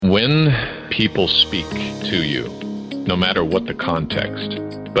When people speak to you, no matter what the context,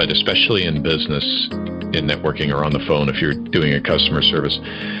 but especially in business, in networking or on the phone, if you're doing a customer service,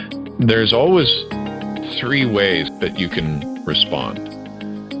 there's always three ways that you can respond.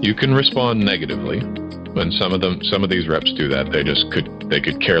 You can respond negatively, and some of these reps do that. They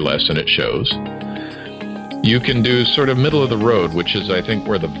could care less, and it shows. You can do sort of middle of the road, which is, I think,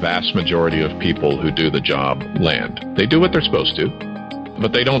 where the vast majority of people who do the job land. They do what they're supposed to,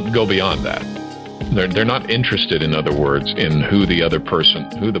 but they don't go beyond that. They're not interested, in other words, in who the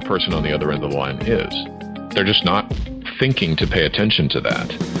person on the other end of the line is. They're just not thinking to pay attention to that.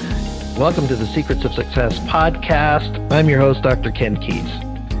 Welcome to the Secrets of Success podcast. I'm your host, Dr. Ken Keys.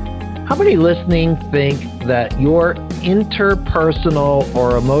 How many listening think that your interpersonal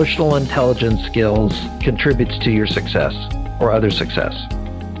or emotional intelligence skills contributes to your success or other success?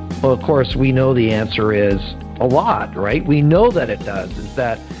 Well, of course, we know the answer is a lot, right? We know that it does. Is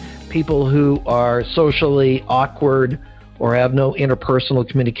that people who are socially awkward or have no interpersonal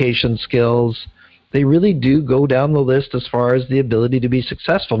communication skills, they really do go down the list as far as the ability to be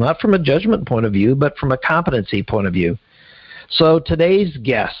successful, not from a judgment point of view, but from a competency point of view. So today's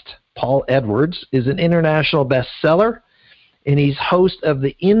guest, Paul Edwards, is an international bestseller, and he's host of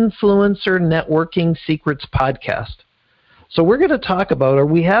the Influencer Networking Secrets podcast. So we're going to talk about, or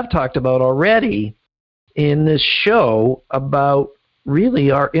we have talked about already in this show, about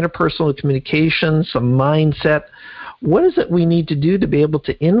really our interpersonal communication, some mindset. What is it we need to do to be able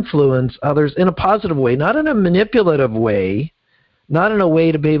to influence others in a positive way, not in a manipulative way, not in a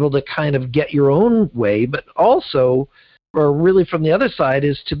way to be able to kind of get your own way, but also, or really from the other side,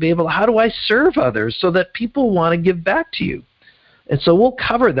 is to be able, how do I serve others so that people want to give back to you? And so we'll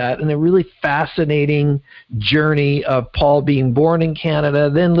cover that in a really fascinating journey of Paul being born in Canada,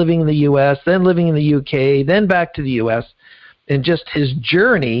 then living in the U.S., then living in the U.K., then back to the U.S., and just his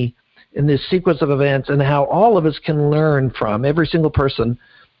journey in this sequence of events, and how all of us can learn from, every single person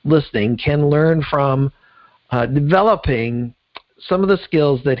listening can learn from developing some of the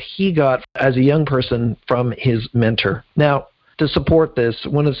skills that he got as a young person from his mentor. Now, to support this,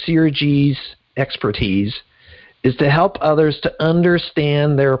 one of Sergey's expertise is to help others to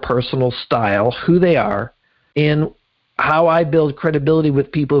understand their personal style, who they are, and how I build credibility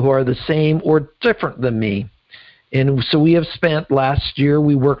with people who are the same or different than me. And so we have spent last year,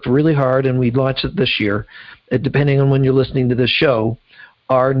 we worked really hard, and we launched it this year, depending on when you're listening to this show,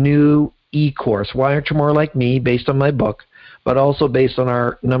 our new e-course, Why Aren't You More Like Me, based on my book, but also based on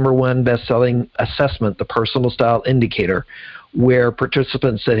our #1 best-selling assessment, the Personal Style Indicator, where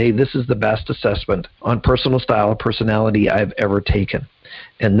participants said, hey, this is the best assessment on personal style and personality I've ever taken.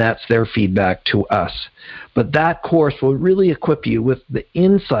 And that's their feedback to us. But that course will really equip you with the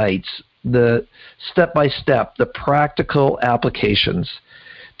insights, the step-by-step, the practical applications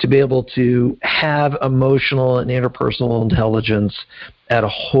to be able to have emotional and interpersonal intelligence at a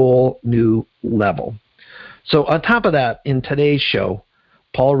whole new level. So on top of that, in today's show,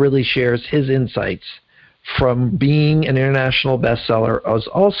 Paul really shares his insights from being an international bestseller, as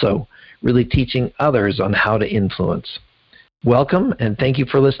also really teaching others on how to influence. Welcome, and thank you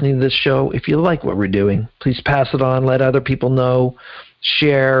for listening to this show. If you like what we're doing, please pass it on, let other people know,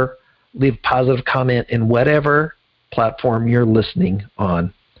 share, leave a positive comment in whatever platform you're listening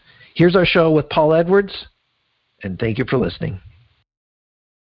on. Here's our show with Paul Edwards, and thank you for listening.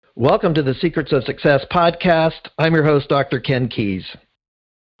 Welcome to the Secrets of Success podcast. I'm your host, Dr. Ken Keys.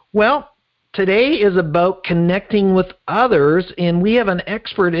 Well, today is about connecting with others, and we have an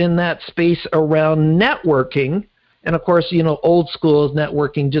expert in that space around networking. And of course, old school is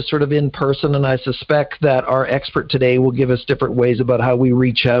networking just sort of in person, and I suspect that our expert today will give us different ways about how we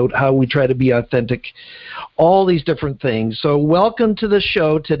reach out, how we try to be authentic, all these different things. So welcome to the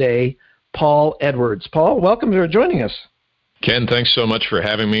show today, Paul Edwards. Paul, welcome for joining us. Ken, thanks so much for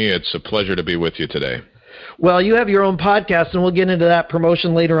having me. It's a pleasure to be with you today. Well, you have your own podcast, and we'll get into that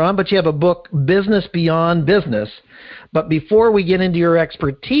promotion later on, but you have a book, Business Beyond Business. But before we get into your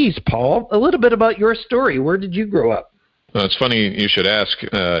expertise, Paul, a little bit about your story. Where did you grow up? Well, it's funny you should ask,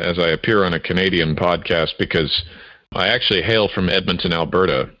 as I appear on a Canadian podcast, because I actually hail from Edmonton,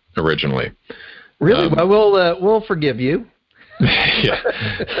 Alberta, originally. Really? Well, we'll forgive you. Yeah.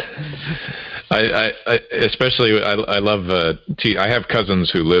 I especially love I have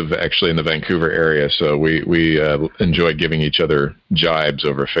cousins who live actually in the Vancouver area, so we enjoy giving each other jibes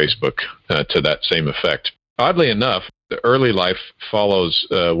over Facebook to that same effect. Oddly enough, the early life follows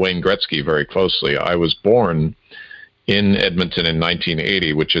Wayne Gretzky very closely. I was born in Edmonton in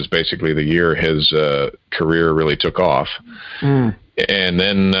 1980, which is basically the year his career really took off. And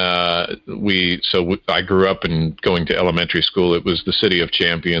then I grew up in going to elementary school. It was the city of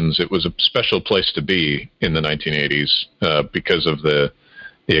champions. It was a special place to be in the 1980s because of the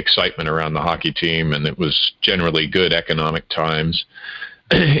excitement around the hockey team, and it was generally good economic times.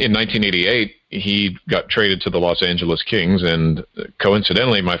 In 1988, he got traded to the Los Angeles Kings, and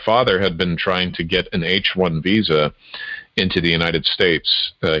coincidentally, my father had been trying to get an H-1 visa into the United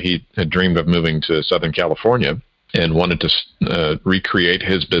States. He had dreamed of moving to Southern California and wanted to recreate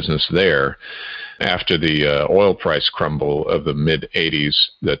his business there after the oil price crumble of the mid-'80s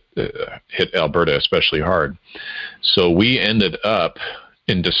that hit Alberta especially hard. So we ended up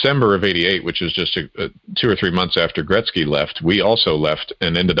in December of '88, which is just 2 or 3 months after Gretzky left. We also left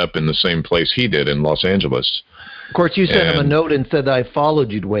and ended up in the same place he did in Los Angeles. Of course, you sent him a note and said, "I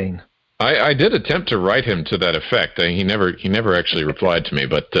followed you, Dwayne." I did attempt to write him to that effect. He never actually replied to me,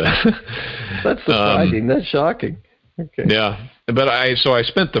 but that's surprising. That's shocking. Okay. Yeah, but I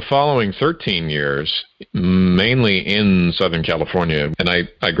spent the following 13 years mainly in Southern California, and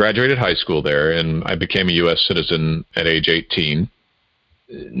I graduated high school there, and I became a U.S. citizen at age 18.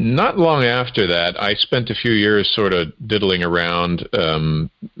 Not long after that, I spent a few years sort of diddling around,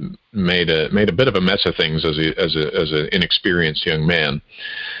 made a bit of a mess of things as an inexperienced young man.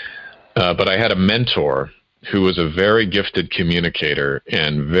 But I had a mentor who was a very gifted communicator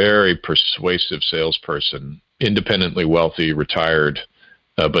and very persuasive salesperson, independently wealthy, retired,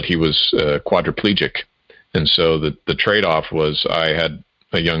 but he was quadriplegic. And so the trade-off was I had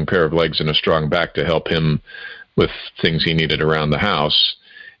a young pair of legs and a strong back to help him with things he needed around the house.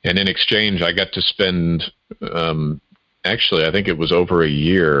 And in exchange, I got to spend, actually, I think it was over a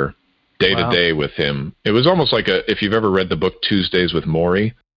year, day to day with him. It was almost like if you've ever read the book Tuesdays with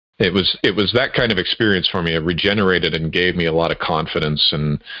Morrie, it was that kind of experience for me. It regenerated and gave me a lot of confidence.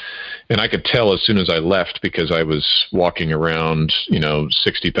 And I could tell as soon as I left because I was walking around,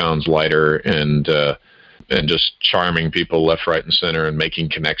 60 pounds lighter and just charming people left, right, and center and making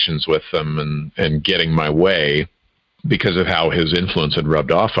connections with them and getting my way because of how his influence had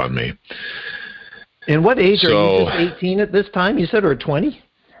rubbed off on me. And what age are you? Just 18 at this time, you said, or 20?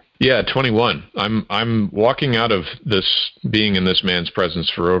 Yeah, 21. I'm walking out of this, being in this man's presence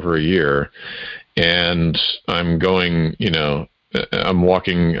for over a year, and I'm going, I'm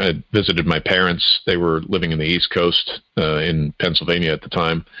walking. I visited my parents. They were living in the East Coast in Pennsylvania at the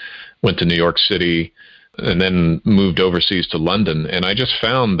time, went to New York City, and then moved overseas to London. And I just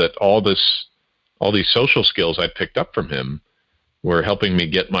found that all these social skills I picked up from him were helping me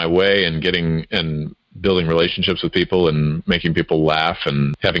get my way and building relationships with people and making people laugh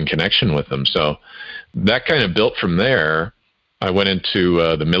and having connection with them. So that kind of built from there. I went into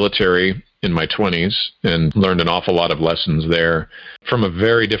the military in my 20s and learned an awful lot of lessons there from a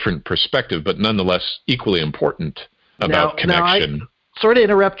very different perspective, but nonetheless equally important about connection. Now sort of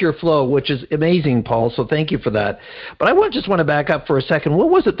interrupt your flow, which is amazing, Paul, so thank you for that. But I just want to back up for a second. What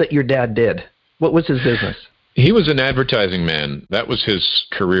was it that your dad did? What was his business? He was an advertising man. That was his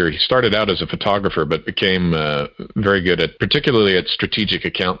career. He started out as a photographer, but became very good particularly at strategic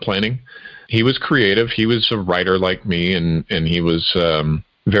account planning. He was creative. He was a writer like me, and he was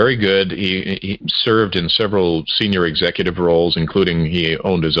very good. He served in several senior executive roles, including he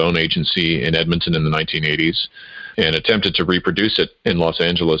owned his own agency in Edmonton in the 1980s and attempted to reproduce it in Los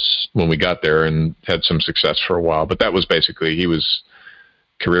Angeles when we got there and had some success for a while. But that was basically, he was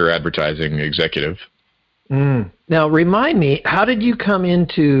career advertising executive. Now, remind me, how did you come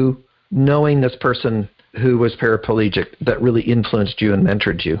into knowing this person who was paraplegic that really influenced you and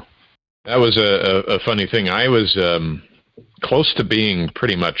mentored you? That was a funny thing. I was close to being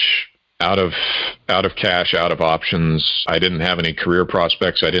pretty much out of cash, out of options. I didn't have any career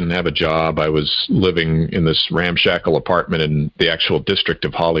prospects. I didn't have a job. I was living in this ramshackle apartment in the actual district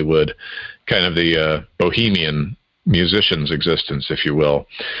of Hollywood, kind of the bohemian musician's existence, if you will.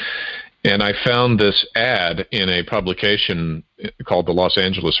 And I found this ad in a publication called the Los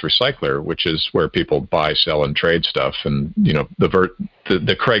Angeles Recycler, which is where people buy, sell, and trade stuff, and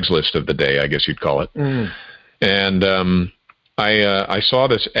the Craigslist of the day, I guess you'd call it. And I saw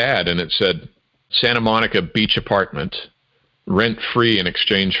this ad, and it said, Santa Monica Beach apartment, rent-free in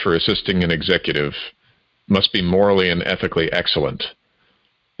exchange for assisting an executive, must be morally and ethically excellent.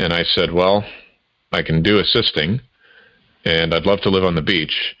 And I said, well, I can do assisting, and I'd love to live on the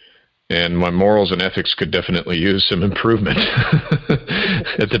beach. And my morals and ethics could definitely use some improvement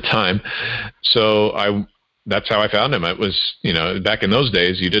at the time. So that's how I found him. It was, back in those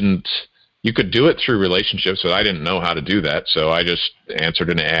days, you could do it through relationships, but I didn't know how to do that. So I just answered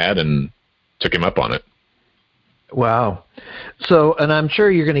an ad and took him up on it. Wow. So, and I'm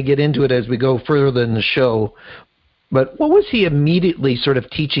sure you're going to get into it as we go further in the show. But what was he immediately sort of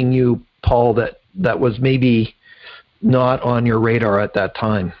teaching you, Paul, that was maybe not on your radar at that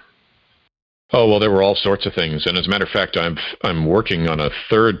time? Oh, well, there were all sorts of things. And as a matter of fact, I'm working on a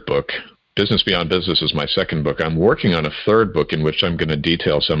third book. Business Beyond Business is my second book. I'm working on a third book in which I'm going to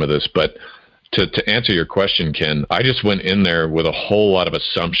detail some of this. But to answer your question, Ken, I just went in there with a whole lot of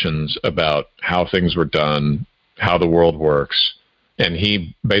assumptions about how things were done, how the world works. And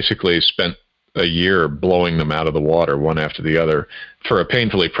he basically spent a year blowing them out of the water one after the other. For a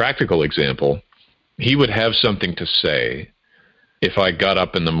painfully practical example, he would have something to say if I got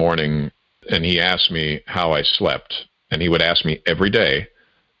up in the morning and he asked me how I slept. And he would ask me every day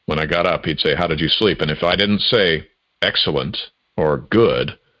when I got up, he'd say, "How did you sleep?" And if I didn't say excellent or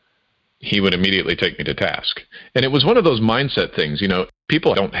good, he would immediately take me to task. And it was one of those mindset things,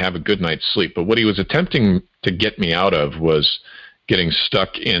 people don't have a good night's sleep, but what he was attempting to get me out of was getting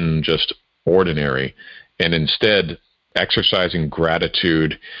stuck in just ordinary, and instead exercising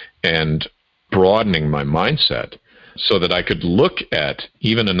gratitude and broadening my mindset so that I could look at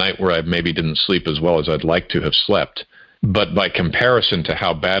even a night where I maybe didn't sleep as well as I'd like to have slept, but by comparison to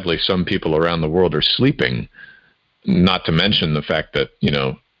how badly some people around the world are sleeping, not to mention the fact that,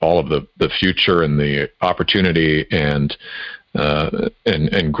 all of the future and the opportunity and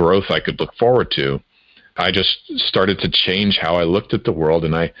growth I could look forward to, I just started to change how I looked at the world,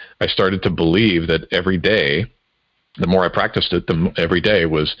 and I started to believe that every day, the more I practiced it, every day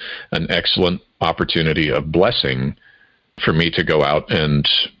was an excellent opportunity of blessing for me to go out and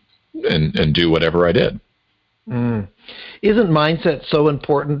do whatever I did. Isn't mindset so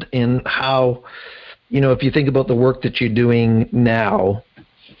important in how, if you think about the work that you're doing now,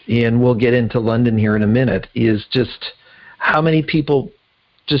 and we'll get into London here in a minute, is just how many people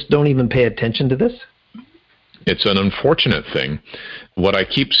just don't even pay attention to this? It's an unfortunate thing. What I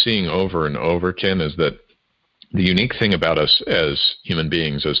keep seeing over and over, Ken, is that the unique thing about us as human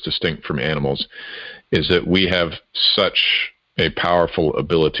beings, as distinct from animals, is that we have such a powerful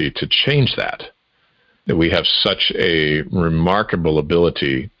ability to change that we have such a remarkable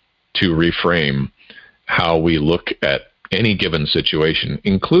ability to reframe how we look at any given situation,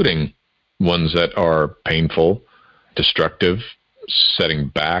 including ones that are painful, destructive, setting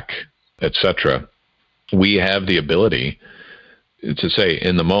back, etc. We have the ability to say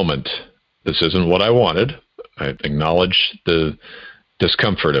in the moment, this isn't what I wanted. I acknowledge the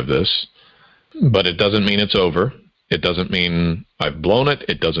discomfort of this, but it doesn't mean it's over. It doesn't mean I've blown it.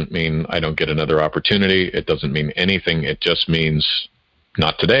 It doesn't mean I don't get another opportunity. It doesn't mean anything. It just means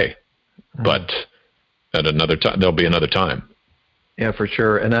not today, but at another time, there'll be another time. Yeah, for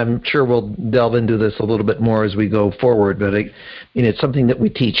sure. And I'm sure we'll delve into this a little bit more as we go forward, but it's something that we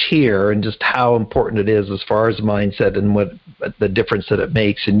teach here and just how important it is as far as mindset and what the difference that it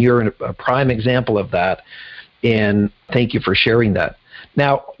makes. And you're a prime example of that. And thank you for sharing that.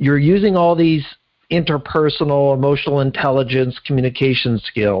 Now, you're using all these interpersonal, emotional intelligence, communication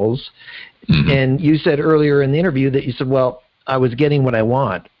skills. Mm-hmm. And you said earlier in the interview that you said, well, I was getting what I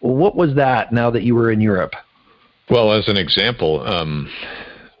want. Well, what was that now that you were in Europe? Well, as an example,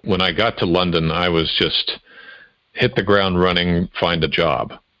 when I got to London, I was just hit the ground running, find a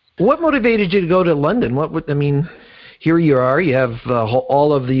job. What motivated you to go to London? Here you are, you have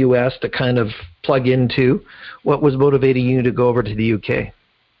all of the U.S. to kind of plug into. What was motivating you to go over to the U.K.?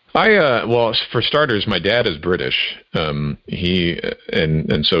 Well, for starters, my dad is British. So he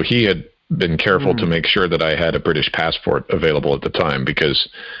had been careful to make sure that I had a British passport available at the time, because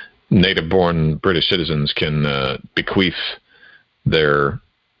native-born British citizens can bequeath their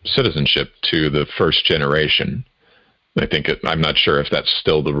citizenship to the first generation. I'm not sure if that's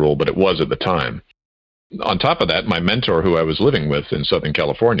still the rule, but it was at the time. On top of that, my mentor, who I was living with in Southern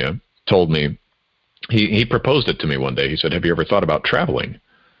California, told me, he proposed it to me one day. He said, "Have you ever thought about traveling?"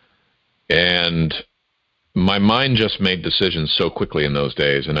 And my mind just made decisions so quickly in those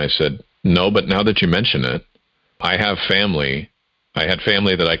days. And I said, no, but now that you mention it, I have family. I had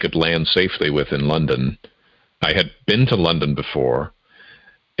family that I could land safely with in London. I had been to London before.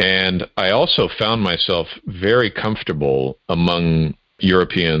 And I also found myself very comfortable among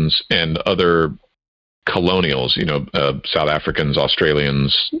Europeans and other colonials, South Africans,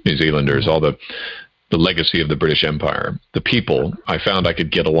 Australians, New Zealanders, all the legacy of the British Empire. The people, I found I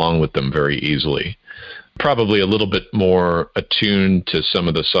could get along with them very easily. Probably a little bit more attuned to some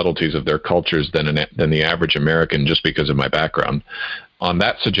of the subtleties of their cultures than the average American, just because of my background. On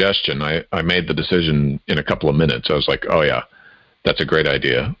that suggestion, I made the decision in a couple of minutes. I was like, oh yeah, that's a great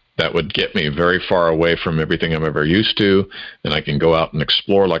idea. That would get me very far away from everything I'm ever used to, and I can go out and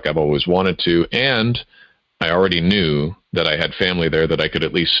explore like I've always wanted to. And I already knew that I had family there that I could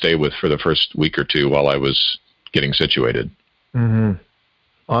at least stay with for the first week or two while I was getting situated. Mm-hmm.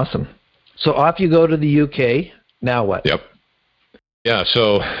 Awesome. So off you go to the UK. Now what? Yep. Yeah.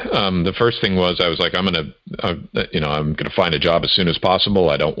 So the first thing was I was like, I'm gonna find a job as soon as possible.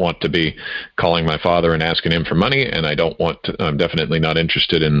 I don't want to be calling my father and asking him for money, and I'm definitely not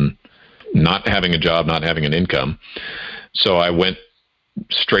interested in not having a job, not having an income. So I went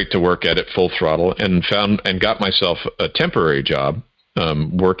straight to work at it full throttle and got myself a temporary job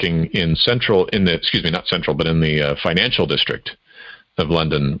working in the financial district of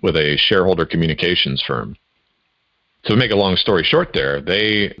London with a shareholder communications firm. To make a long story short there,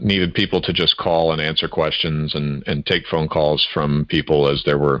 they needed people to just call and answer questions and take phone calls from people as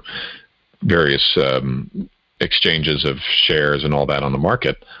there were various exchanges of shares and all that on the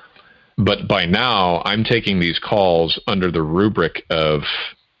market. But by now, I'm taking these calls under the rubric of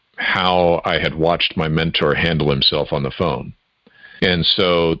how I had watched my mentor handle himself on the phone. And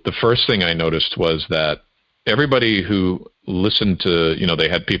so the first thing I noticed was that everybody who listened to, they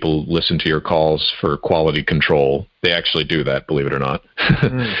had people listen to your calls for quality control. They actually do that, believe it or not.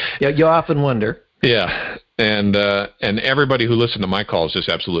 Yeah, you often wonder. Yeah. And everybody who listened to my calls just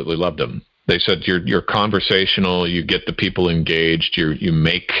absolutely loved them. They said, you're conversational, you get the people engaged, you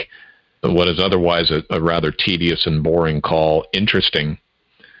make what is otherwise a rather tedious and boring call interesting.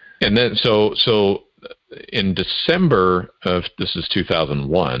 And then, so in December of, this is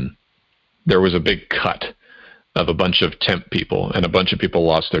 2001, there was a big cut of a bunch of temp people, and a bunch of people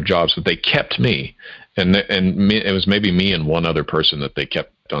lost their jobs, but they kept me. And it was maybe me and one other person that they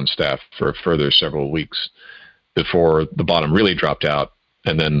kept on staff for a further several weeks before the bottom really dropped out,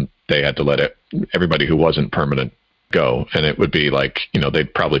 and then they had to let everybody who wasn't permanent go. And it would be like,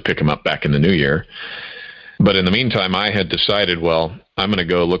 they'd probably pick them up back in the new year. But in the meantime, I had decided, well, I'm going to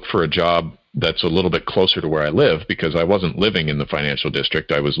go look for a job that's a little bit closer to where I live, because I wasn't living in the financial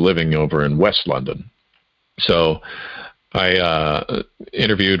district. I was living over in West London. So I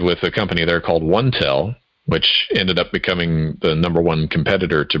interviewed with a company there called OneTel, which ended up becoming the number one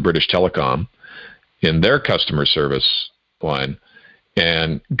competitor to British Telecom in their customer service line,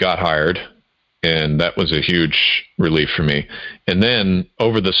 and got hired. And that was a huge relief for me. And then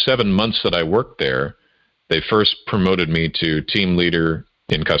over the 7 months that I worked there, they first promoted me to team leader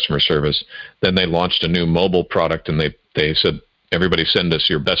in customer service. Then they launched a new mobile product, and they said, everybody send us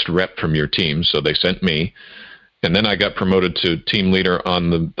your best rep from your team. So they sent me. And then I got promoted to team leader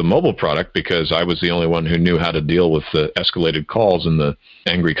on the mobile product, because I was the only one who knew how to deal with the escalated calls and the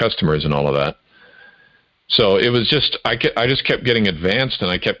angry customers and all of that. So it was just, I just kept getting advanced, and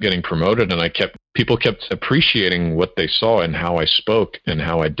I kept getting promoted, and people kept appreciating what they saw and how I spoke and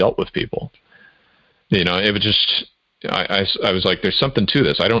how I dealt with people. It was just, I was like, there's something to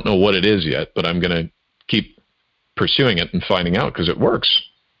this. I don't know what it is yet, but I'm going to keep pursuing it and finding out, because it works.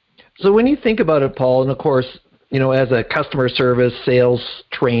 So when you think about it, Paul, and of course, as a customer service sales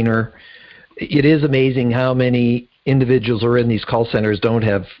trainer, it is amazing how many individuals who are in these call centers don't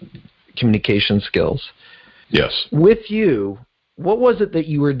have communication skills. Yes. With you, what was it that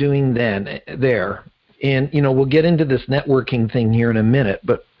you were doing there? And, we'll get into this networking thing here in a minute,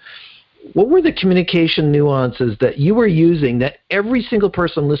 but what were the communication nuances that you were using that every single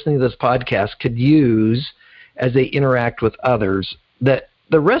person listening to this podcast could use as they interact with others that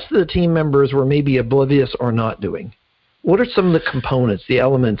the rest of the team members were maybe oblivious or not doing? What are some of the components, the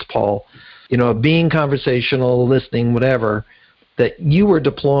elements, Paul, being conversational, listening, whatever, that you were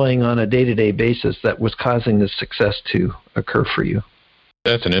deploying on a day-to-day basis that was causing this success to occur for you?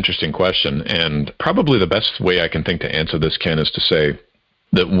 That's an interesting question. And probably the best way I can think to answer this, Ken, is to say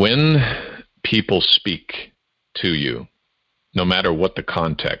that when people speak to you, no matter what the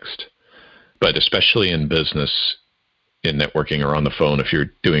context, but especially in business, in networking, or on the phone, if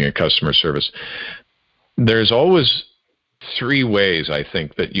you're doing a customer service, there's always three ways, I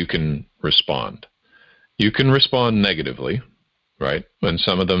think, that you can respond. You can respond negatively, right? When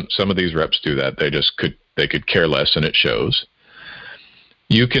some of these reps do that, they could care less, and it shows.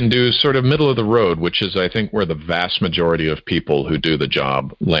 You can do sort of middle of the road, which is, I think, where the vast majority of people who do the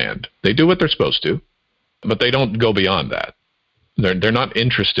job land. They do what they're supposed to, but they don't go beyond that. They're not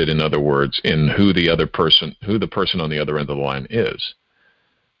interested, in other words, in who the person on the other end of the line is.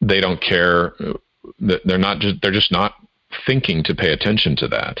 They don't care. They're just not thinking to pay attention to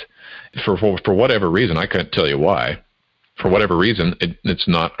that. For whatever reason, I can't tell you why. For whatever reason, it's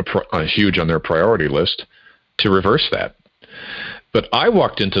not a huge on their priority list to reverse that. But I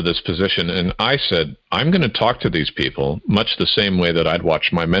walked into this position and I said, I'm going to talk to these people much the same way that I'd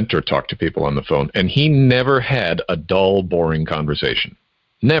watch my mentor talk to people on the phone. And he never had a dull, boring conversation.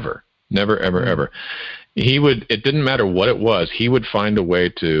 Never, ever, ever. It didn't matter what it was. He would find a way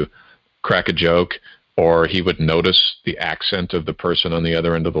to crack a joke or he would notice the accent of the person on the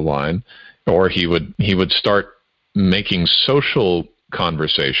other end of the line, or he would start making social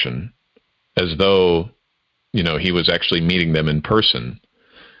conversation as though, he was actually meeting them in person,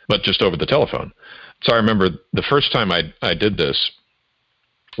 but just over the telephone. So I remember the first time I did this,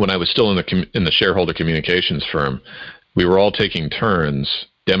 when I was still in the shareholder communications firm, we were all taking turns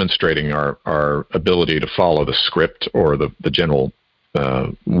demonstrating our ability to follow the script or the general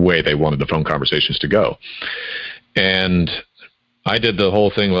way they wanted the phone conversations to go. And I did the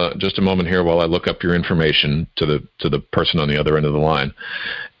whole thing, just a moment here while I look up your information to the person on the other end of the line.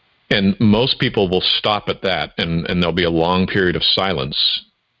 And most people will stop at that, and there'll be a long period of silence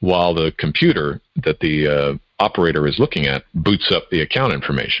while the computer that the operator is looking at boots up the account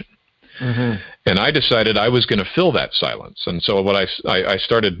information. Mm-hmm. And I decided I was going to fill that silence. And so what I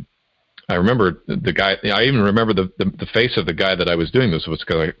started, I remember the guy, I even remember the face of the guy that I was doing this with,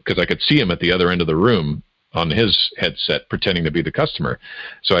 because I could see him at the other end of the room on his headset pretending to be the customer.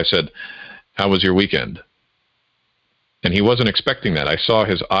 So I said, "How was your weekend?" And he wasn't expecting that. I saw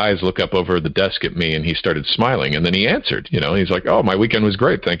his eyes look up over the desk at me, and he started smiling. And then he answered, he's like, "Oh, my weekend was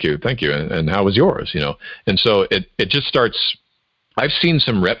great. Thank you. And how was yours?" And so it just starts. I've seen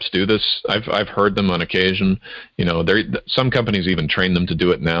some reps do this. I've heard them on occasion. Some companies even train them to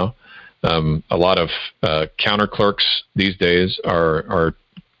do it now. A lot of counter clerks these days are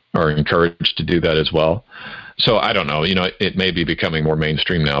encouraged to do that as well. So I don't know. It may be becoming more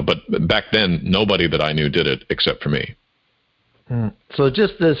mainstream now, but back then nobody that I knew did it except for me. So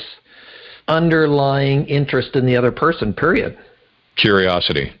just this underlying interest in the other person, period.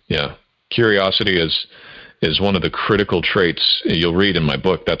 Curiosity, yeah. Curiosity is one of the critical traits. You'll read in my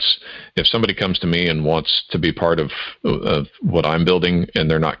book. That's if somebody comes to me and wants to be part of what I'm building and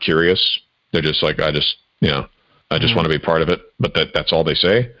they're not curious, they're just like, I just want to be part of it, but that's all they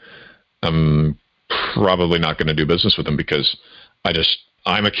say. I'm probably not going to do business with them because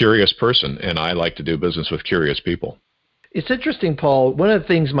I'm a curious person and I like to do business with curious people. It's interesting, Paul. One of the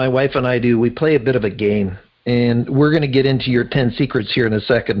things my wife and I do, we play a bit of a game, and we're going to get into your 10 secrets here in a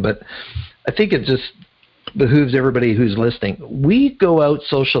second, but I think it just behooves everybody who's listening. We go out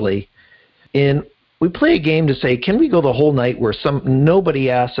socially and we play a game to say, can we go the whole night where nobody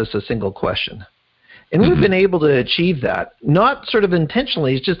asks us a single question? And we've been able to achieve that, not sort of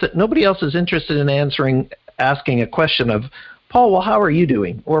intentionally. It's just that nobody else is interested in asking a question of, "Paul, well, how are you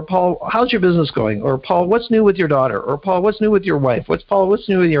doing?" Or, "Paul, how's your business going?" Or, "Paul, what's new with your daughter?" Or, "Paul, what's new with your wife?" Paul, what's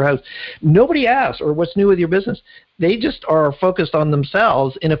new with your house? Nobody asks, or what's new with your business. They just are focused on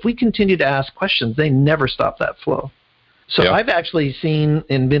themselves. And if we continue to ask questions, they never stop that flow. So yeah. I've actually seen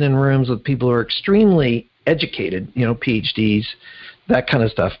and been in rooms with people who are extremely educated, PhDs, that kind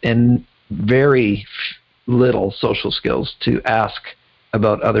of stuff, and very little social skills to ask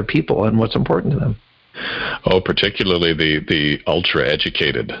about other people and what's important to them. Oh, particularly the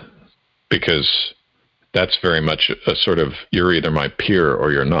ultra-educated, because that's very much a sort of, you're either my peer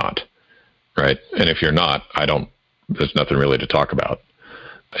or you're not, right? And if you're not, there's nothing really to talk about.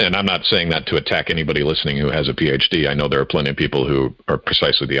 And I'm not saying that to attack anybody listening who has a PhD. I know there are plenty of people who are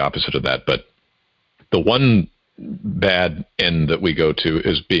precisely the opposite of that. But the one bad end that we go to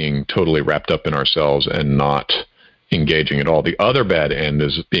is being totally wrapped up in ourselves and not engaging at all. The other bad end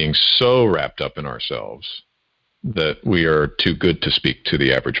is being so wrapped up in ourselves that we are too good to speak to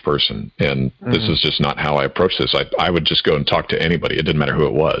the average person. And this is just not how I approach this. I would just go and talk to anybody. It didn't matter who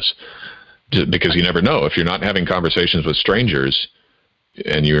it was, because you never know. If you're not having conversations with strangers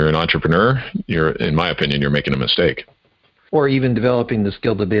and you're an entrepreneur, in my opinion, you're making a mistake. Or even developing the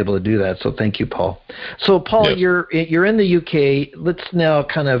skill to be able to do that. So thank you, Paul. So Paul, yes. You're in the UK. Let's now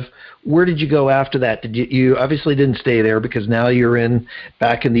where did you go after that? You obviously didn't stay there because now you're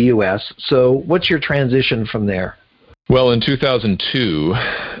back in the US. So what's your transition from there? Well, in 2002,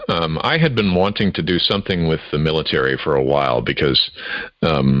 I had been wanting to do something with the military for a while because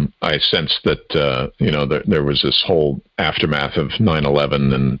I sensed that there was this whole aftermath of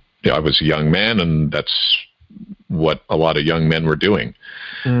 9/11, and I was a young man, and that's what a lot of young men were doing.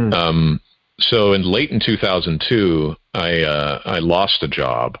 So late in 2002, I lost a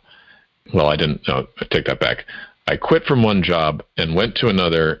job. Well, I didn't. No, I take that back. I quit from one job and went to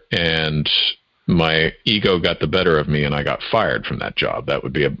another, and my ego got the better of me, and I got fired from that job. That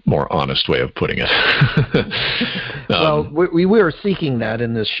would be a more honest way of putting it. Well, we were seeking that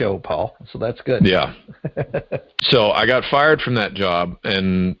in this show, Paul, so that's good. Yeah. So I got fired from that job,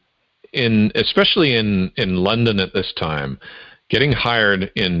 and especially in London at this time, getting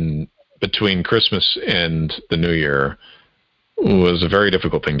hired in between Christmas and the New Year was a very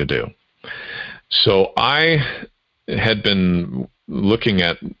difficult thing to do. So I had been looking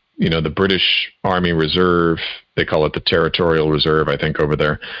at the British Army Reserve, they call it the Territorial Reserve, I think, over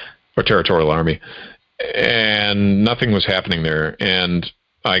there, or Territorial Army, and nothing was happening there. And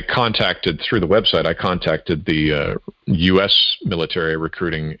through the website, I contacted the U.S. military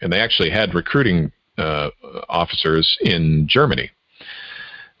recruiting, and they actually had recruiting officers in Germany.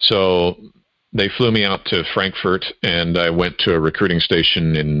 So they flew me out to Frankfurt, and I went to a recruiting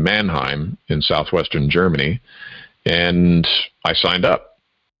station in Mannheim in southwestern Germany, and I signed up.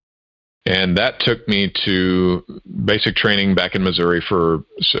 And that took me to basic training back in Missouri for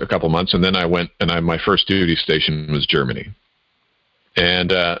a couple months, and then I went, and my first duty station was Germany.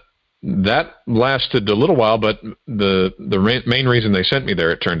 And that lasted a little while, but the main reason they sent me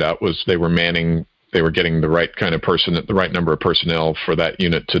there, it turned out, was they were getting the right kind of person, the right number of personnel for that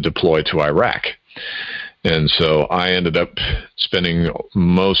unit to deploy to Iraq. And so I ended up spending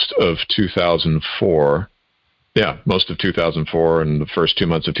most of 2004 and the first 2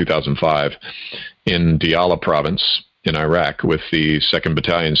 months of 2005 in Diyala province in Iraq with the 2nd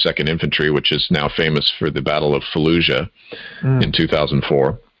Battalion, 2nd Infantry, which is now famous for the Battle of Fallujah in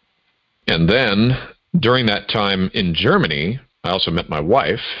 2004. And then during that time in Germany, I also met my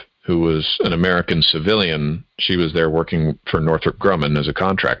wife, who was an American civilian. She was there working for Northrop Grumman as a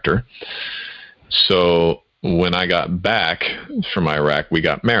contractor. So when I got back from Iraq, we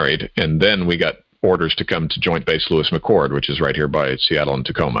got married, and then we got orders to come to Joint Base Lewis McChord, which is right here by Seattle and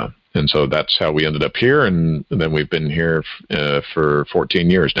Tacoma. And so that's how we ended up here, and then we've been here for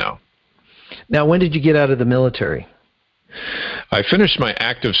 14 years now. Now, when did you get out of the military? I finished my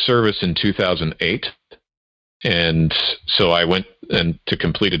active service in 2008, and so I went to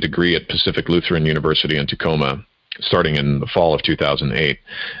complete a degree at Pacific Lutheran University in Tacoma, starting in the fall of 2008.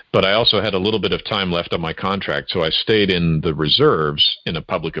 But I also had a little bit of time left on my contract, so I stayed in the reserves in a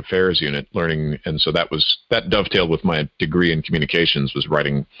public affairs unit learning, and so that dovetailed with my degree in communications, was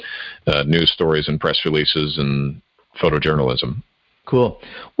writing news stories and press releases and photojournalism. Cool.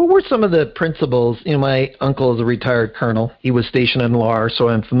 What were some of the principles? My uncle is a retired colonel. He was stationed in Lahr, so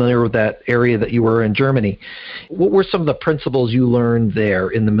I'm familiar with that area that you were in Germany. What were some of the principles you learned there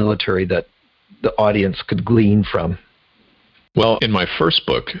in the military that the audience could glean from? Well, in my first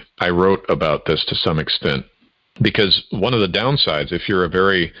book, I wrote about this to some extent, because one of the downsides, if you're a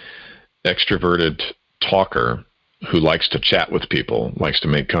very extroverted talker who likes to chat with people, likes to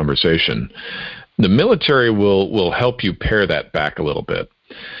make conversation, the military will help you pare that back a little bit.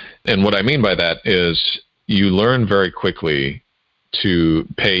 And what I mean by that is you learn very quickly to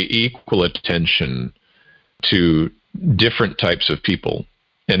pay equal attention to different types of people.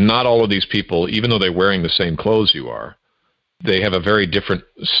 And not all of these people, even though they're wearing the same clothes you are, they have a very different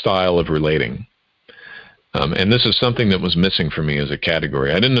style of relating. And this is something that was missing for me as a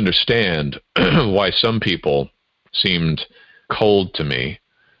category. I didn't understand why some people seemed cold to me.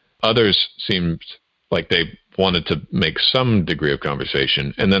 Others seemed like they wanted to make some degree of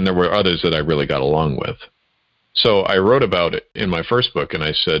conversation, and then there were others that I really got along with. So I wrote about it in my first book, and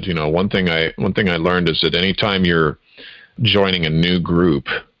I said, one thing I learned is that anytime you're joining a new group,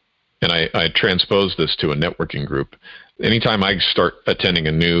 and I transposed this to a networking group, anytime I start attending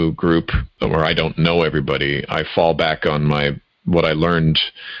a new group where I don't know everybody, I fall back on what I learned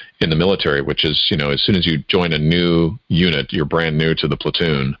in the military, which is, as soon as you join a new unit, you're brand new to the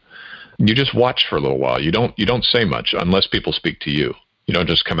platoon. You just watch for a little while. You don't say much unless people speak to you. You don't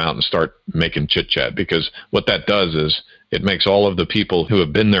just come out and start making chit chat, because what that does is it makes all of the people who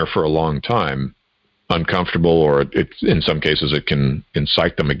have been there for a long time uncomfortable, or in some cases it can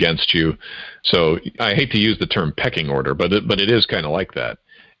incite them against you. So I hate to use the term pecking order, but it is kind of like that.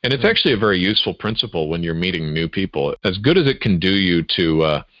 And it's actually a very useful principle when you're meeting new people. As good as it can do you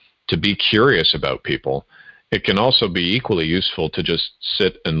to be curious about people, it can also be equally useful to just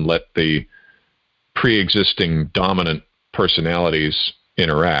sit and let the pre-existing dominant personalities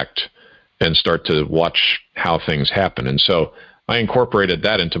interact and start to watch how things happen. And so I incorporated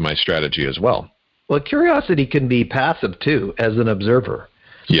that into my strategy as well. Well, curiosity can be passive too, as an observer.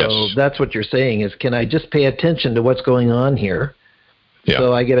 Yes. So that's what you're saying is, can I just pay attention to what's going on here? Yeah.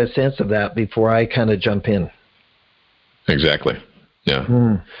 So I get a sense of that before I kind of jump in. Exactly.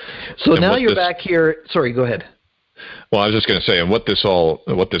 Yeah. So now you're back here. Sorry, go ahead. Well, I was just going to say, and what this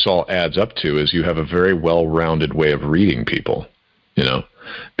all adds up to is you have a very well-rounded way of reading people,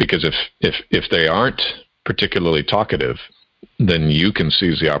 because if they aren't particularly talkative, then you can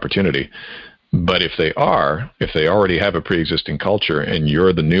seize the opportunity. But if they already have a pre-existing culture and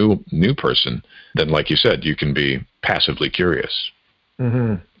you're the new person, then like you said, you can be passively curious.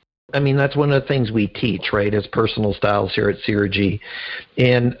 Mm-hmm. I mean, that's one of the things we teach, right, as personal styles here at CRG.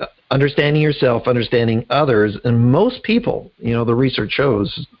 And understanding yourself, understanding others, and most people, the research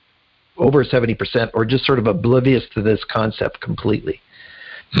shows, over 70%, are just sort of oblivious to this concept completely.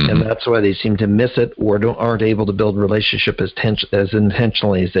 Mm-hmm. And that's why they seem to miss it or aren't able to build relationship as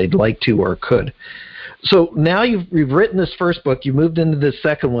intentionally as they'd like to or could. So now you've written this first book, you moved into this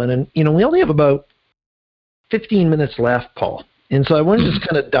second one, and we only have about 15 minutes left, Paul. And so I want to just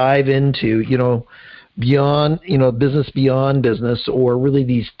kind of dive into, beyond, business beyond business, or really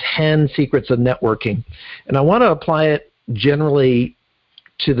these 10 secrets of networking. And I want to apply it generally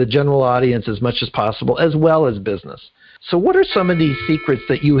to the general audience as much as possible, as well as business. So what are some of these secrets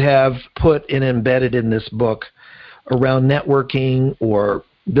that you have put and embedded in this book around networking or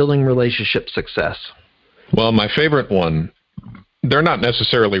building relationship success? Well, my favorite one, they're not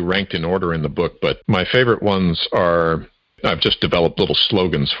necessarily ranked in order in the book, but my favorite ones are, I've just developed little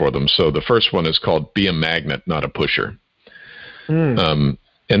slogans for them. So the first one is called Be a Magnet, Not a Pusher. And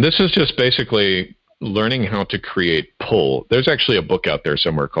this is just basically learning how to create pull. There's actually a book out there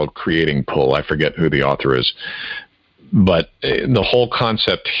somewhere called Creating Pull. I forget who the author is. But the whole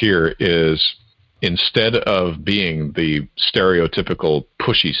concept here is, instead of being the stereotypical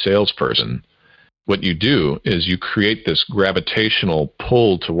pushy salesperson, what you do is you create this gravitational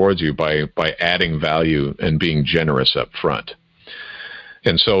pull towards you by adding value and being generous up front.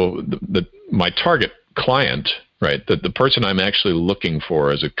 And so my target client, right, the person I'm actually looking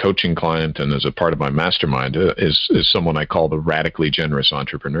for as a coaching client and as a part of my mastermind is someone I call the radically generous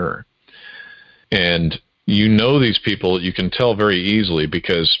entrepreneur. And these people, you can tell very easily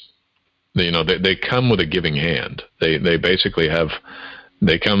because they come with a giving hand. They basically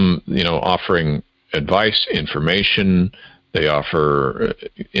they come offering advice, information. They offer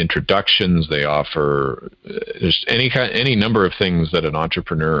introductions. They offer just any number of things that an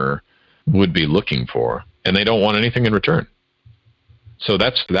entrepreneur would be looking for, and they don't want anything in return. So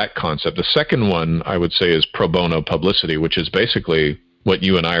that's that concept. The second one I would say is pro bono publicity, which is basically what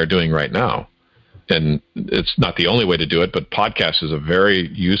you and I are doing right now. And it's not the only way to do it, but podcast is a very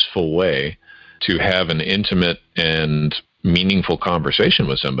useful way to have an intimate and meaningful conversation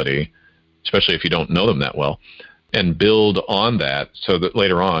with somebody, especially if you don't know them that well, and build on that so that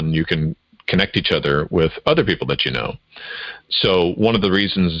later on you can connect each other with other people that you know. So one of the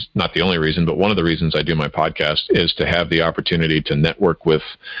reasons, not the only reason, but one of the reasons I do my podcast is to have the opportunity to network with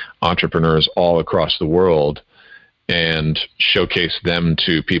entrepreneurs all across the world and showcase them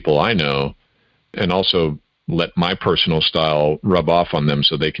to people I know, and also let my personal style rub off on them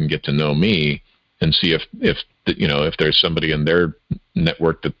so they can get to know me and see if there's somebody in their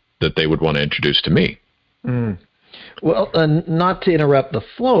network that they would want to introduce to me. Well, not to interrupt the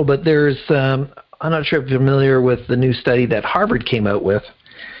flow, but there's, I'm not sure if you're familiar with the new study that Harvard came out with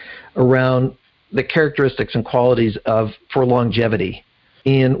around the characteristics and qualities for longevity.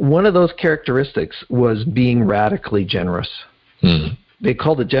 And one of those characteristics was being radically generous. They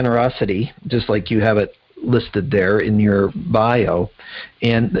called it generosity, just like you have it listed there in your bio.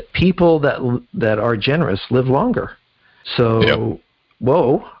 And people that are generous live longer. So,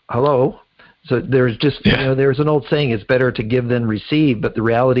 Whoa, hello. So there's just, there's an old saying, it's better to give than receive. But the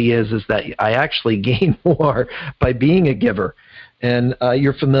reality is that I actually gain more by being a giver. And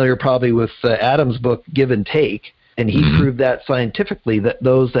you're familiar probably with Adam's book, Give and Take. And he proved that scientifically, that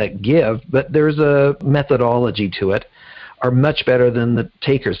those that give, but there's a methodology to it, are much better than the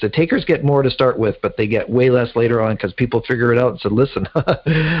takers. The takers get more to start with, but they get way less later on because people figure it out and say, listen,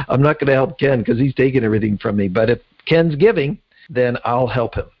 I'm not going to help Ken because he's taking everything from me. But if Ken's giving, then I'll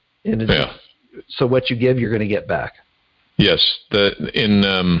help him. And so what you give, you're going to get back. Yes.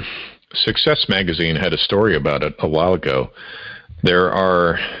 In Success Magazine had a story about it a while ago. There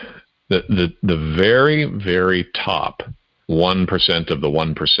are the very, very top 1% of the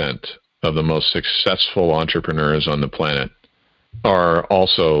 1% of the most successful entrepreneurs on the planet are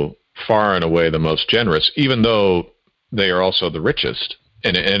also far and away the most generous, even though they are also the richest.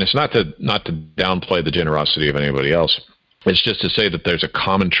 And it's not to downplay the generosity of anybody else. It's just to say that there's a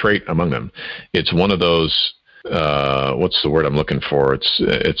common trait among them. It's one of those, what's the word I'm looking for?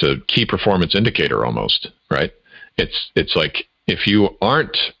 It's a key performance indicator almost, right? It's like, if you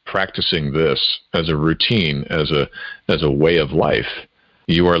aren't practicing this as a routine, as a way of life,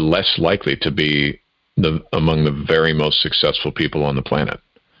 you are less likely to be among the very most successful people on the planet.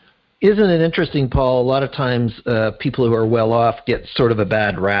 Isn't it interesting, Paul? A lot of times people who are well off get sort of a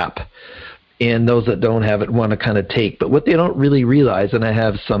bad rap, and those that don't have it want to kind of take. But what they don't really realize, and I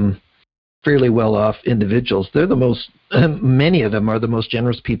have some fairly well off individuals, they're the most, many of them are the most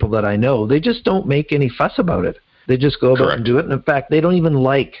generous people that I know. They just don't make any fuss about it. They just go about and do it. And in fact, they don't even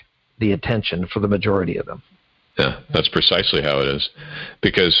like the attention for the majority of them. Yeah, that's precisely how it is.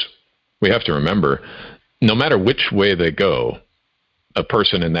 Because we have to remember, no matter which way they go, a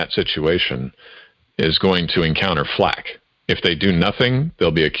person in that situation is going to encounter flack. If they do nothing,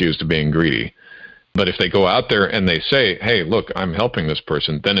 they'll be accused of being greedy. But if they go out there and they say, hey, look, I'm helping this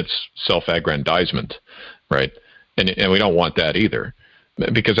person, then it's self-aggrandizement, right? And we don't want that either,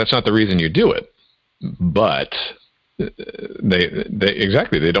 because that's not the reason you do it. But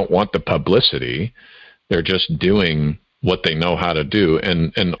they don't want the publicity. They're just doing what they know how to do.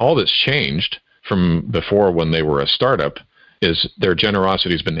 And all that's changed from before when they were a startup is their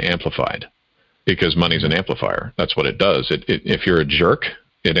generosity has been amplified, because money's an amplifier. That's what it does. If you're a jerk,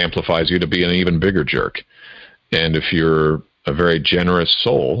 it amplifies you to be an even bigger jerk. And if you're a very generous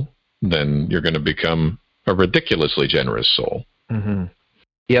soul, then you're going to become a ridiculously generous soul. Mm-hmm.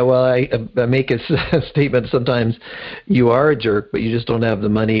 Yeah, well, I make a statement sometimes, you are a jerk, but you just don't have the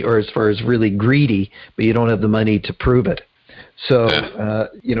money, or as far as really greedy, but you don't have the money to prove it. So,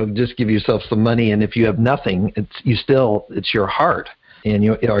 just give yourself some money, and if you have nothing, it's your heart.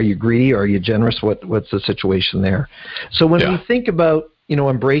 And are you greedy, or are you generous? What's the situation there? So when we think about,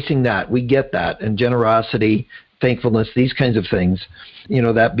 embracing that, we get that, and generosity, thankfulness, these kinds of things,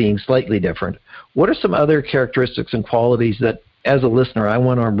 that being slightly different. What are some other characteristics and qualities that, as a listener, I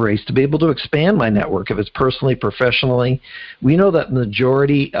want to embrace to be able to expand my network, if it's personally, professionally? We know that the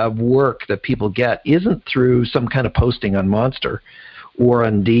majority of work that people get isn't through some kind of posting on Monster or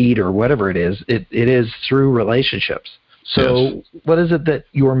on Indeed or whatever it is. It is through relationships. So What is it that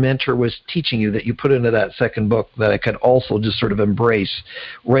your mentor was teaching you that you put into that second book that I could also just sort of embrace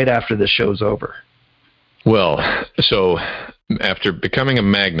right after the show's over? Well, so after becoming a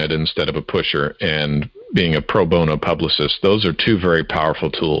magnet instead of a pusher and being a pro bono publicist, those are two very powerful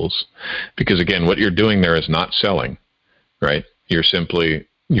tools. Because again, what you're doing there is not selling, right? You're simply,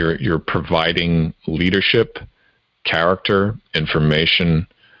 you're providing leadership, character, information,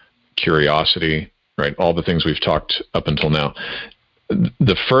 curiosity, right? All the things we've talked up until now.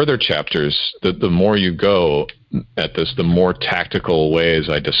 The further chapters, the more you go at this, the more tactical ways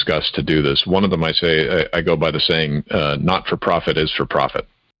I discuss to do this. One of them I go by the saying, not for profit is for profit.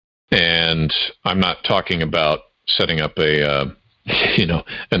 And I'm not talking about setting up an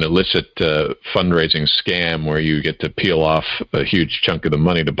illicit fundraising scam where you get to peel off a huge chunk of the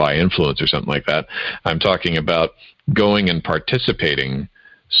money to buy influence or something like that. I'm talking about going and participating,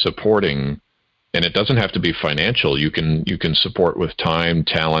 supporting. And it doesn't have to be financial. You can support with time,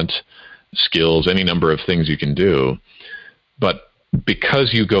 talent, skills, any number of things you can do. But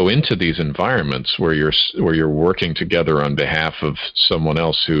because you go into these environments where you're working together on behalf of someone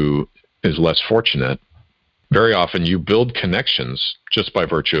else who is less fortunate, very often you build connections just by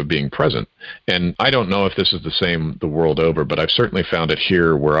virtue of being present. And I don't know if this is the same the world over, but I've certainly found it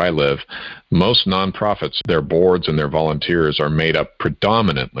here where I live. Most nonprofits, their boards and their volunteers are made up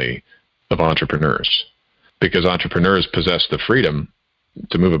predominantly of entrepreneurs, because entrepreneurs possess the freedom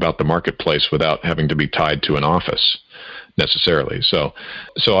to move about the marketplace without having to be tied to an office necessarily. So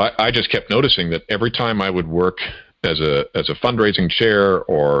I just kept noticing that every time I would work as a fundraising chair,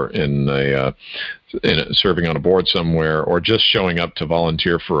 or in serving on a board somewhere, or just showing up to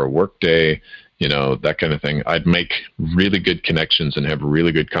volunteer for a work day, that kind of thing, I'd make really good connections and have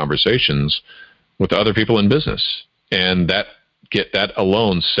really good conversations with other people in business. And that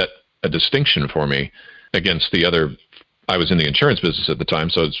alone set a distinction for me against the other. I was in the insurance business at the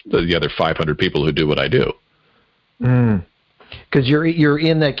time, so it's the other 500 people who do what I do. Because you're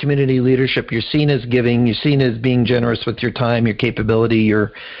in that community leadership. You're seen as giving. You're seen as being generous with your time, your capability,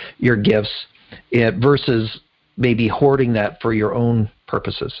 your gifts, versus maybe hoarding that for your own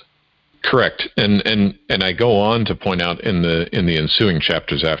purposes. Correct. And I go on to point out in the ensuing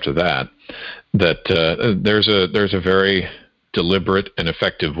chapters after that there's a very deliberate and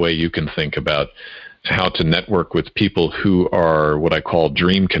effective way you can think about how to network with people who are what I call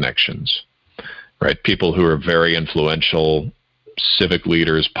dream connections, right? People who are very influential, civic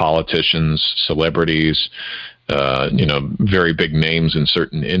leaders, politicians, celebrities, very big names in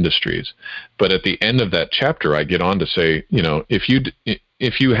certain industries. But at the end of that chapter, I get on to say,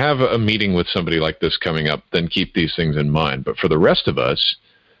 if you have a meeting with somebody like this coming up, then keep these things in mind. But for the rest of us,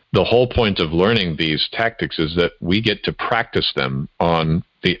 the whole point of learning these tactics is that we get to practice them on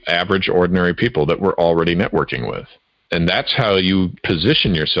the average, ordinary people that we're already networking with. And that's how you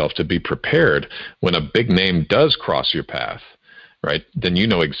position yourself to be prepared when a big name does cross your path, right? Then you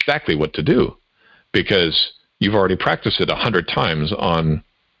know exactly what to do, because you've already practiced it 100 times on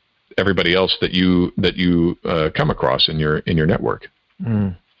everybody else that you come across in your network.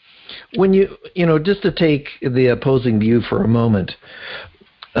 Mm. When just to take the opposing view for a moment,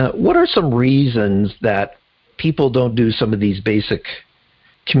 what are some reasons that people don't do some of these basic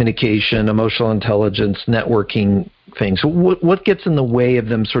communication, emotional intelligence, networking things. What gets in the way of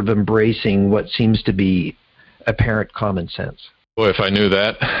them sort of embracing what seems to be apparent common sense? Boy, if I knew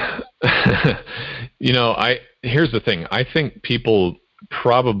that. Here's the thing. I think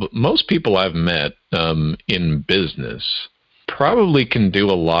most people I've met in business probably can do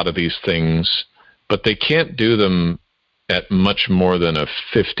a lot of these things, but they can't do them at much more than a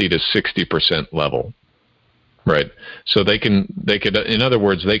 50 to 60% level, right? So they could, in other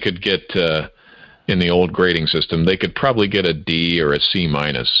words, they could get, in the old grading system, they could probably get a D or a C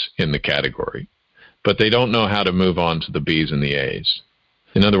minus in the category, but they don't know how to move on to the B's and the A's.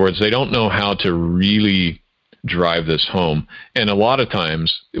 In other words, they don't know how to really drive this home. And a lot of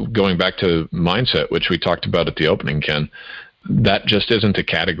times, going back to mindset, which we talked about at the opening, Ken, that just isn't a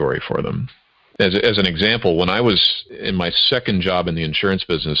category for them. As an example, when I was in my second job in the insurance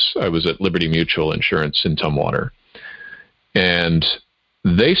business, I was at Liberty Mutual Insurance in Tumwater. And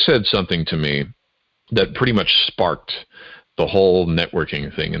they said something to me that pretty much sparked the whole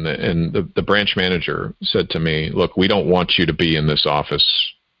networking thing. And the branch manager said to me, look, we don't want you to be in this office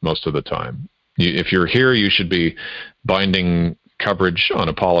most of the time. If you're here, you should be binding coverage on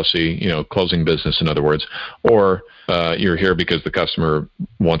a policy, closing business, in other words, or you're here because the customer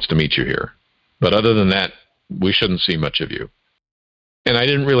wants to meet you here. But other than that, we shouldn't see much of you. And I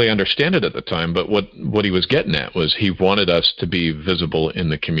didn't really understand it at the time, but what he was getting at was he wanted us to be visible in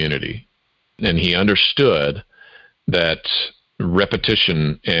the community. And he understood that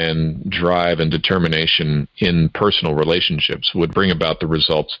repetition and drive and determination in personal relationships would bring about the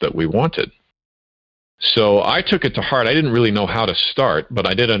results that we wanted. So I took it to heart. I didn't really know how to start, but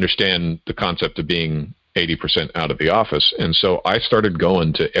I did understand the concept of being 80% out of the office. And so I started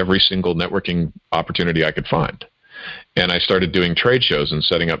going to every single networking opportunity I could find. And I started doing trade shows and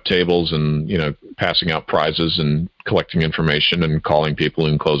setting up tables and, passing out prizes and collecting information and calling people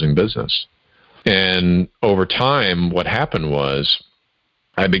and closing business. And over time, what happened was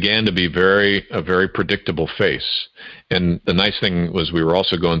I began to be a very predictable face. And the nice thing was we were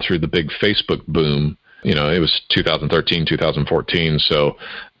also going through the big Facebook boom. It was 2013, 2014. So,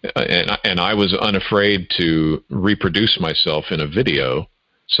 and I was unafraid to reproduce myself in a video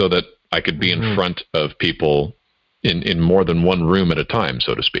so that I could be in front of people in more than one room at a time,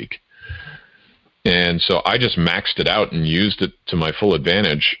 so to speak. And so I just maxed it out and used it to my full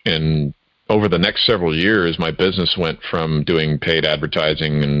advantage. And over the next several years, my business went from doing paid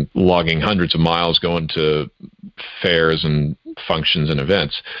advertising and logging hundreds of miles, going to fairs and functions and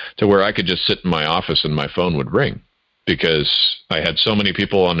events, to where I could just sit in my office and my phone would ring, because I had so many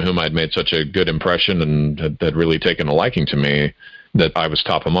people on whom I'd made such a good impression and had really taken a liking to me that I was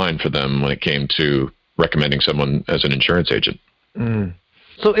top of mind for them when it came to recommending someone as an insurance agent.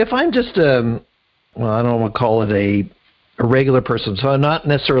 So if I'm just, I don't want to call it a regular person, so I'm not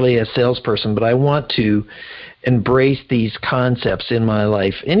necessarily a salesperson, but I want to embrace these concepts in my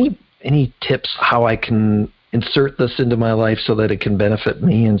life. Any tips how I can insert this into my life so that it can benefit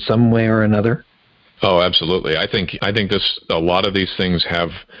me in some way or another? Oh, absolutely. I think a lot of these things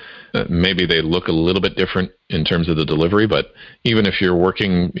have, maybe they look a little bit different in terms of the delivery, but even if you're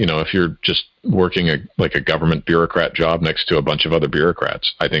working, if you're just working like a government bureaucrat job next to a bunch of other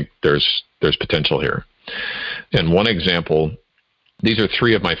bureaucrats, I think there's potential here. And one example, these are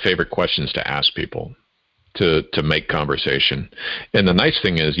 3 of my favorite questions to ask people to make conversation. And the nice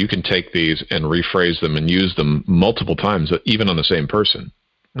thing is you can take these and rephrase them and use them multiple times, even on the same person,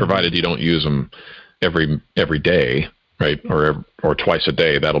 provided you don't use them every day, right? Or twice a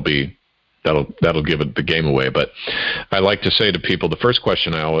day. That'll give it the game away. But I like to say to people, the first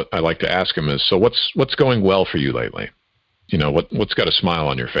question I like to ask them is, so what's going well for you lately? What's got a smile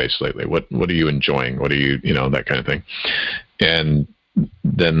on your face lately? What are you enjoying? What are you, that kind of thing. And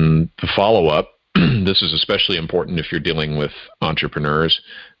then the follow-up, this is especially important if you're dealing with entrepreneurs,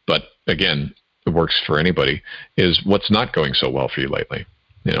 but again, it works for anybody, is what's not going so well for you lately?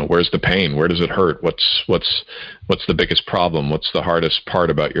 Where's the pain? Where does it hurt? What's the biggest problem? What's the hardest part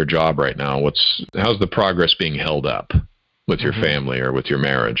about your job right now? How's the progress being held up with your family or with your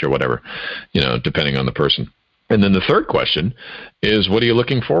marriage or whatever, depending on the person. And then the third question is, what are you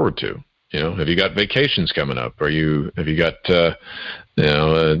looking forward to? Have you got vacations coming up? Have you got,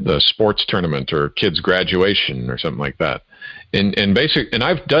 a sports tournament or kids' graduation or something like that? And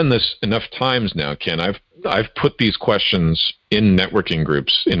I've done this enough times now, Ken. I've put these questions in networking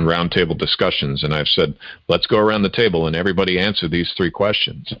groups, in roundtable discussions, and I've said, let's go around the table and everybody answer these 3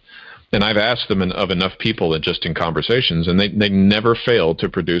 questions. And I've asked them of enough people that just in conversations, and they never fail to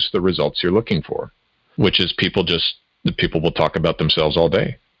produce the results you're looking for, which is people will talk about themselves all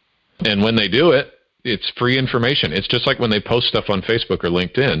day. And when they do it, it's free information. It's just like when they post stuff on Facebook or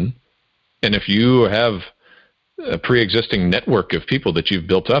LinkedIn, and if you have a pre-existing network of people that you've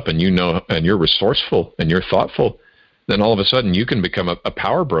built up and you know, and you're resourceful and you're thoughtful, then all of a sudden you can become a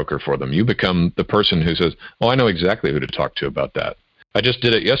power broker for them. You become the person who says, oh, I know exactly who to talk to about that. I just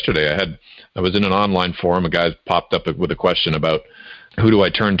did it yesterday. I was in an online forum. A guy popped up with a question about who do I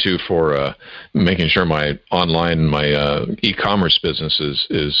turn to for making sure my e-commerce business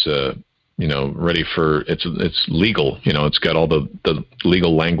is ready for it's legal. It's got all the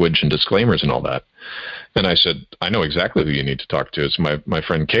legal language and disclaimers and all that. And I said, I know exactly who you need to talk to. It's my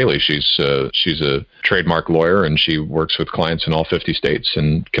friend Kaylee. She's a trademark lawyer, and she works with clients in all 50 states,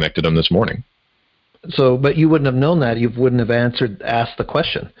 and connected them this morning. So, but you wouldn't have known that. You wouldn't have asked the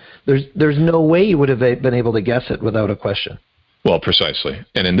question. There's no way you would have been able to guess it without a question. Well, precisely.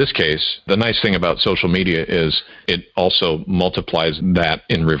 And in this case, the nice thing about social media is it also multiplies that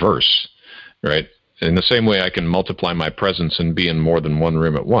in reverse, right? In the same way I can multiply my presence and be in more than one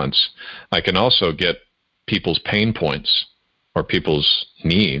room at once, I can also get people's pain points or people's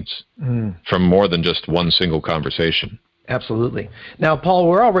needs from more than just one single conversation. Absolutely. Now, Paul,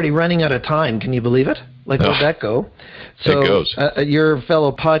 we're already running out of time. Can you believe it? Where'd that go? So, it goes. You're a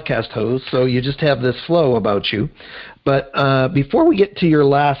fellow podcast host, so you just have this flow about you. But before we get to your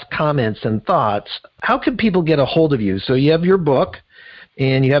last comments and thoughts, how can people get a hold of you? So you have your book,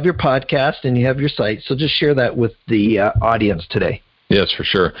 and you have your podcast, and you have your site. So just share that with the audience today. Yes, for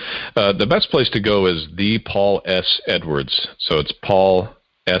sure. The best place to go is the Paul S. Edwards. So it's Paul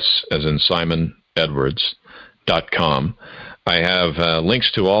S. as in Simon Edwards.com. I have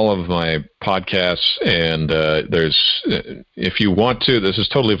links to all of my podcasts, and there's, if you want to, this is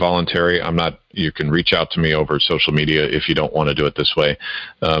totally voluntary. You can reach out to me over social media if you don't want to do it this way.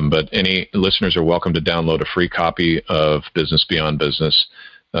 But any listeners are welcome to download a free copy of Business Beyond Business.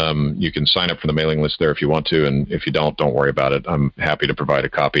 You can sign up for the mailing list there if you want to, and if you don't worry about it. I'm happy to provide a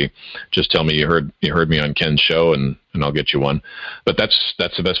copy. Just tell me you heard me on Ken's show, and I'll get you one. But that's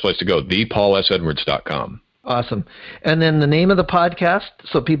the best place to go, thepaulsedwards.com. Awesome. And then the name of the podcast,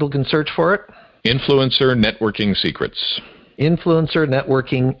 so people can search for it? Influencer Networking Secrets. Influencer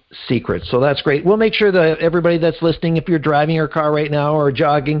Networking Secrets. So that's great. We'll make sure that everybody that's listening, if you're driving your car right now or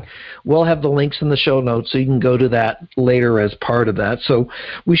jogging, we'll have the links in the show notes so you can go to that later as part of that. So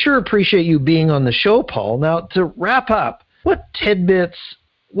we sure appreciate you being on the show, Paul. Now, to wrap up, what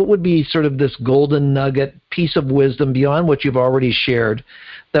would be sort of this golden nugget, piece of wisdom beyond what you've already shared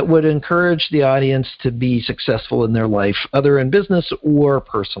that would encourage the audience to be successful in their life, either in business or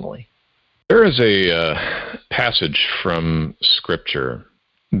personally? There is a passage from Scripture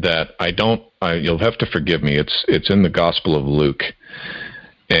that you'll have to forgive me. It's in the Gospel of Luke,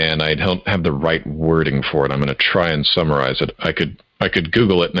 and I don't have the right wording for it. I'm going to try and summarize it. I could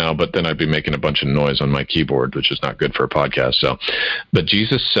Google it now, but then I'd be making a bunch of noise on my keyboard, which is not good for a podcast. But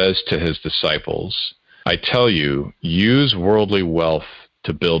Jesus says to his disciples, I tell you, use worldly wealth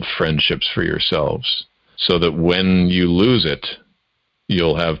to build friendships for yourselves, so that when you lose it,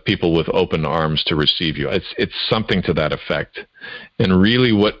 you'll have people with open arms to receive you. It's something to that effect. And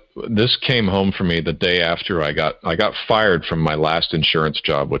really what this came home for me the day after I got fired from my last insurance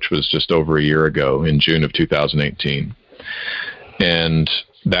job, which was just over a year ago in June of 2018. And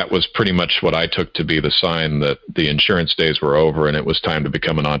that was pretty much what I took to be the sign that the insurance days were over and it was time to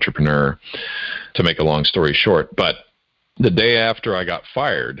become an entrepreneur, to make a long story short. But the day after I got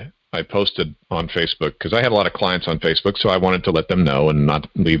fired, I posted on Facebook, because I had a lot of clients on Facebook, so I wanted to let them know and not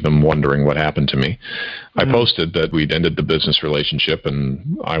leave them wondering what happened to me. I posted that we'd ended the business relationship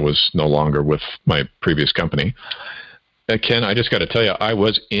and I was no longer with my previous company. Ken, I just got to tell you, I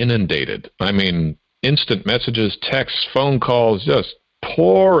was inundated. I mean, instant messages, texts, phone calls, just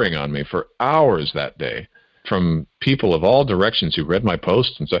pouring on me for hours that day from people of all directions who read my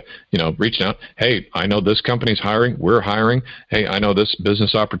post and said, reaching out, hey, I know this company's hiring, we're hiring. Hey, I know this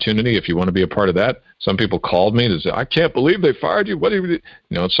business opportunity if you want to be a part of that. Some people called me to say, I can't believe they fired you. What do you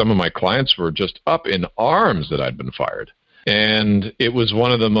do? Some of my clients were just up in arms that I'd been fired. And it was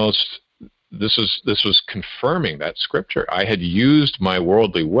one of the most, this was confirming that Scripture. I had used my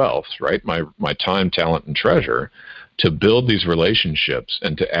worldly wealth, right, my time, talent, and treasure to build these relationships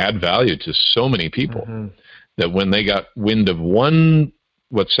and to add value to so many people. That when they got wind of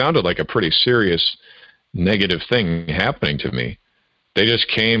what sounded like a pretty serious negative thing happening to me, they just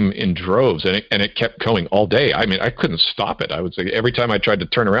came in droves, and it kept going all day. I mean, I couldn't stop it. I would say every time I tried to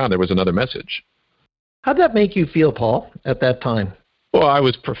turn around, there was another message. How'd that make you feel, Paul, at that time? Well, I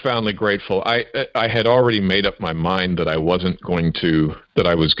was profoundly grateful. I had already made up my mind that I was going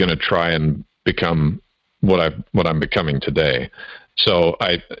to try and become what I'm becoming today. So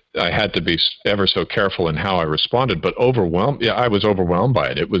I had to be ever so careful in how I responded, but overwhelmed. Yeah, I was overwhelmed by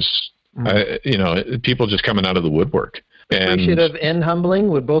it. It was, people just coming out of the woodwork. And appreciative and humbling,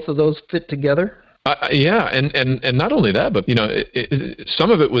 would both of those fit together? Yeah, and not only that, but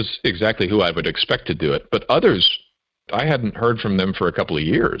some of it was exactly who I would expect to do it, but others I hadn't heard from them for a couple of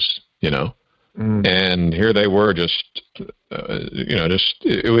years, and here they were,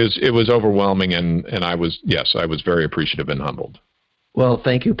 it was overwhelming, and I was very appreciative and humbled. Well,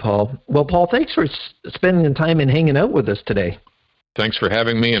 thank you, Paul. Well, Paul, thanks for spending the time and hanging out with us today. Thanks for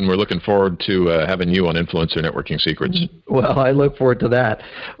having me, and we're looking forward to having you on Influencer Networking Secrets. Well, I look forward to that.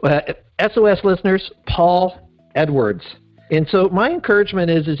 SOS listeners, Paul Edwards. And so my encouragement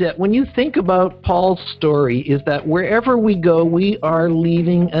is that when you think about Paul's story, is that wherever we go, we are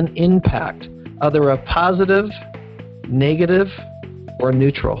leaving an impact, either a positive, negative, or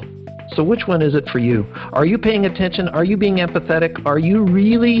neutral. So which one is it for you? Are you paying attention? Are you being empathetic? Are you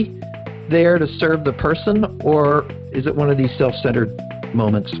really there to serve the person, or is it one of these self-centered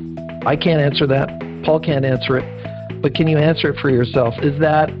moments? I can't answer that. Paul can't answer it. But can you answer it for yourself? Is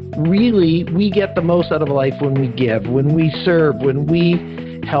that really we get the most out of life when we give, when we serve, when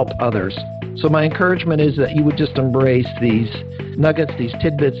we help others? So my encouragement is that you would just embrace these nuggets, these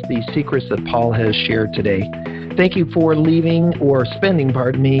tidbits, these secrets that Paul has shared today. Thank you for spending,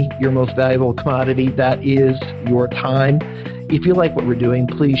 your most valuable commodity. That is your time. If you like what we're doing,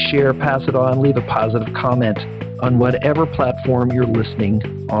 please share, pass it on, leave a positive comment on whatever platform you're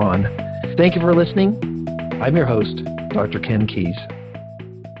listening on. Thank you for listening. I'm your host, Dr. Ken Keys.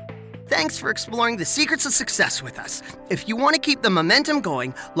 Thanks for exploring the secrets of success with us. If you want to keep the momentum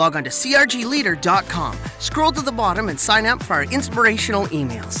going, log on to crgleader.com. Scroll to the bottom and sign up for our inspirational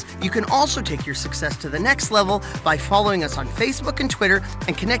emails. You can also take your success to the next level by following us on Facebook and Twitter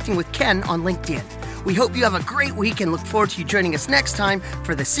and connecting with Ken on LinkedIn. We hope you have a great week and look forward to you joining us next time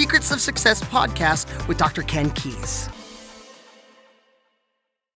for the Secrets of Success podcast with Dr. Ken Keys.